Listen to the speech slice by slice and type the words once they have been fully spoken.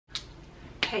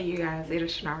Hey you guys, it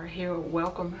is Shanara here.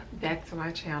 Welcome back to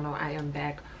my channel. I am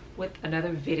back with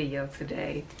another video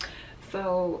today.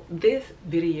 So this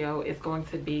video is going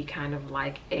to be kind of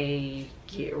like a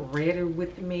get ready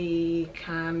with me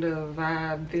kind of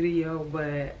vibe video,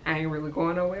 but I ain't really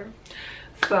going nowhere.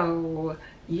 So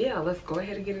yeah, let's go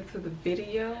ahead and get into the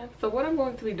video. So what I'm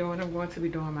going to be doing, I'm going to be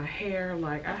doing my hair.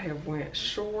 Like, I have went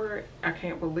short. I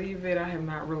can't believe it. I have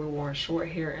not really worn short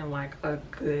hair in like a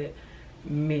good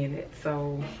minute.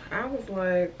 So I was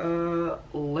like,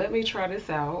 let me try this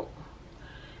out.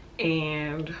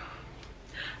 And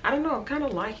I don't know, I'm kind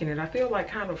of liking it. I feel like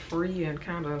kind of free and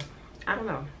kind of, I don't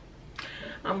know,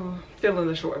 I'm feeling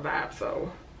the short vibe.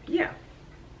 So yeah.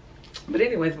 But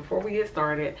anyways, before we get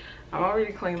started, I've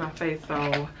already cleaned my face,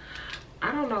 so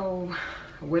I don't know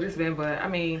what it's been, but I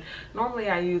mean, normally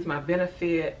I use my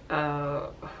Benefit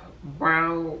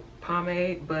brow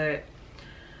pomade, but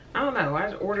I don't know,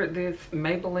 I ordered this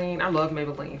Maybelline. I love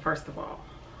Maybelline, first of all.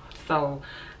 So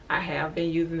I have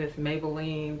been using this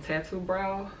Maybelline tattoo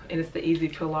brow, and it's the easy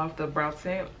peel off the brow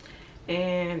tint.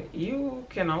 And I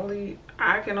can only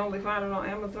find it on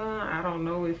Amazon. I don't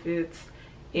know if it's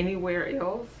anywhere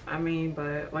else. I mean,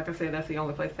 but like I said, that's the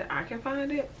only place that I can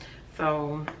find it.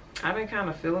 So I've been kind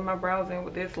of filling my brows in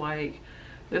with this. Like,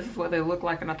 this is what they look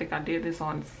like, and I think I did this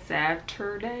on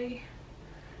Saturday.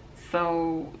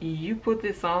 So you put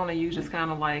this on and you just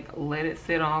kind of like let it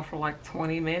sit on for like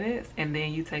 20 minutes and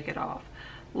then you take it off.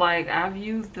 Like, I've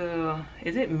used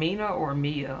is it Mina or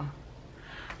Mia?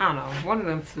 I don't know, one of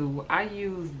them two. I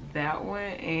used that one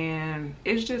and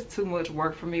it's just too much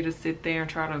work for me to sit there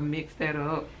and try to mix that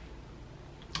up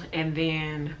and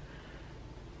then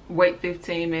wait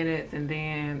 15 minutes and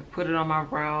then put it on my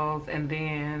brows, and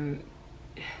then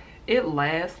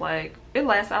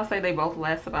I'll say they both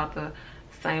last about the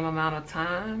same amount of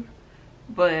time,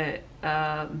 but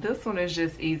this one is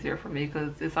just easier for me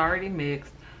because it's already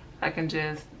mixed. I can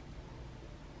just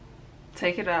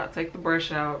take it out, take the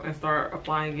brush out, and start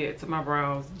applying it to my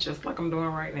brows just like I'm doing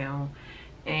right now,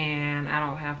 and I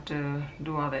don't have to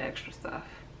do all the extra stuff.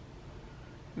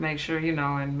 Make sure, you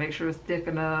know, and make sure it's thick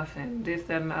enough and this,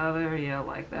 that, and the other. Yeah,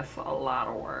 like, that's a lot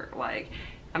of work. Like,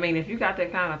 I mean, if you got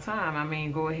that kind of time, I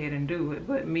mean, go ahead and do it.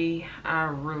 But me, I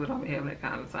really don't have that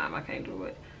kind of time. I can't do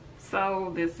it.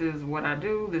 So this is what I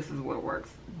do. This is what works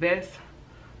best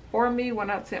for me when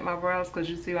I tint my brows, because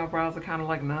you see my brows are kind of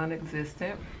like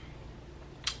non-existent.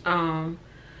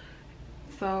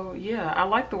 So yeah, I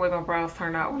like the way my brows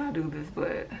turn out when I do this,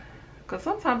 but because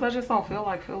sometimes I just don't feel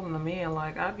like filling them in.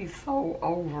 Like, I'd be so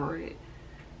over it.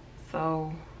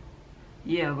 So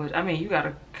yeah, but I mean, you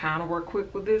gotta kind of work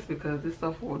quick with this because this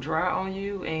stuff will dry on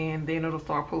you and then it'll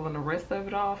start pulling the rest of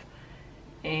it off,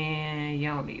 and you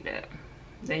don't need that.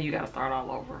 Then you gotta start all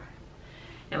over.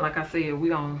 And like I said,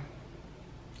 we ain't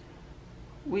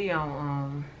got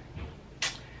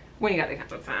that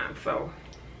kind of time. So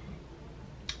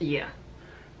yeah,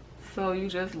 so you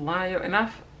just line your, and I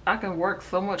can work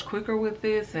so much quicker with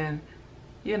this, and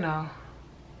you know,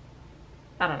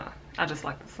 I don't know, I just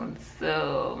like this one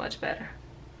so much better.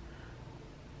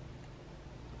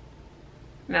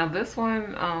 Now this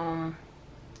one,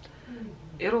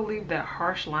 it'll leave that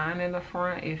harsh line in the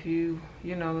front if you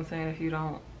know what I'm saying, if you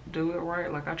don't do it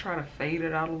right. Like, I try to fade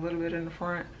it out a little bit in the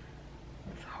front.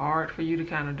 It's hard for you to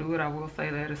kind of do it. I will say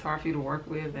that it's hard for you to work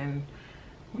with, and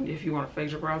if you want to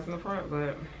fade your brows in the front,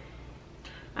 but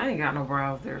I ain't got no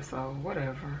brows there, so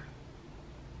whatever.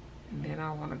 And then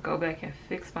I want to go back and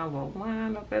fix my little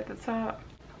line up at the top.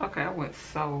 Okay, I went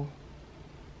so.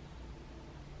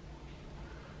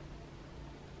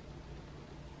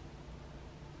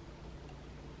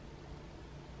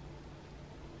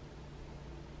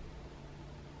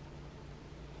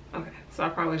 Okay, so I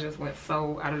probably just went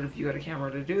so out of the view of the camera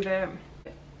to do that.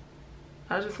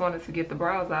 I just wanted to get the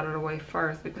brows out of the way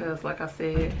first because, like I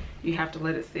said, you have to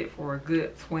let it sit for a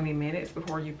good 20 minutes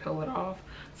before you peel it off.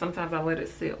 Sometimes I let it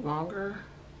sit longer.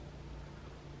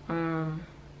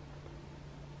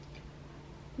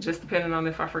 Just depending on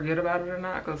if I forget about it or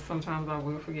not, because sometimes I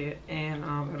will forget, and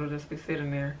it'll just be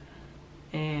sitting there.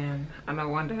 And I know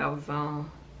one day I was on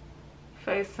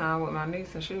FaceTime with my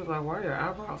niece and she was like, "Why are your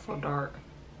eyebrows so dark?"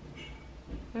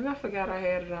 And I forgot I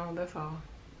had it on, that's all.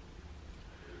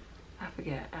 I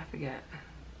forgot.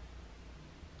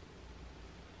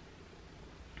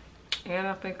 And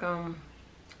I think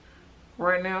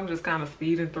right now I'm just kind of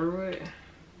speeding through it.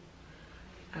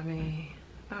 I mean,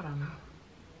 I don't know.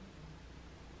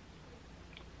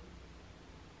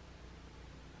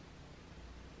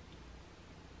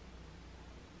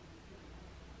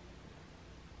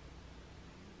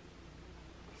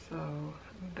 So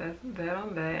that's that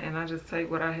on that, and I just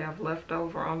take what I have left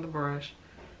over on the brush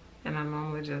And I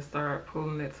normally just start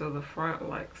pulling it to the front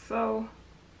like so.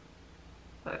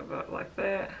 About like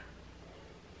that.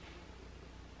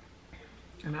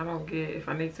 And I don't get, if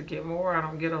I need to get more, I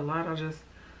don't get a lot. I just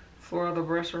swirl the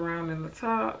brush around in the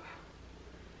top.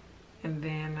 And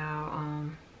then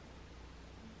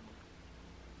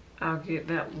I'll get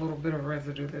that little bit of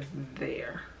residue that's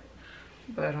there.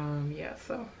 But yeah,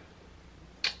 so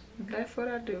that's what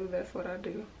I do. That's what I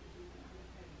do.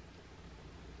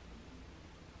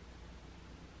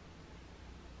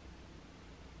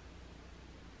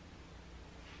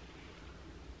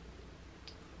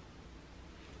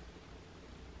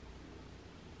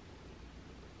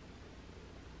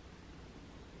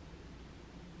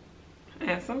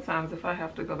 And sometimes if I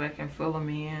have to go back and fill them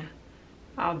in,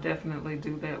 I'll definitely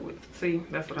do that with, see,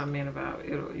 that's what I meant about it.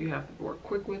 You have to work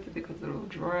quick with it because it'll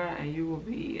dry and you will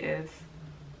be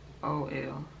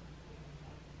SOL.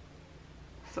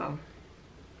 So,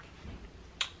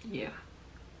 yeah.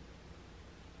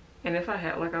 And if I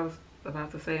have, like I was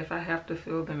about to say, if I have to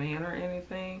fill them in or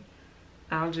anything,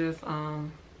 I'll just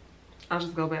go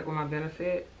back with my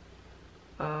Benefit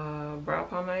brow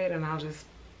pomade and I'll just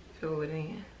fill it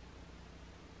in.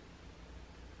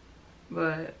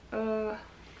 But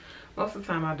most of the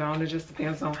time I don't. It just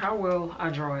depends on how well I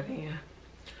draw it in.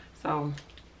 So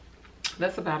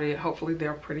that's about it. Hopefully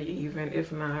they're pretty even.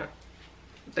 If not,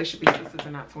 they should be sisters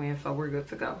and not twins, so we're good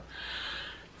to go.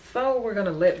 So we're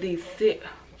gonna let these sit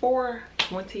for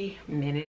 20 minutes.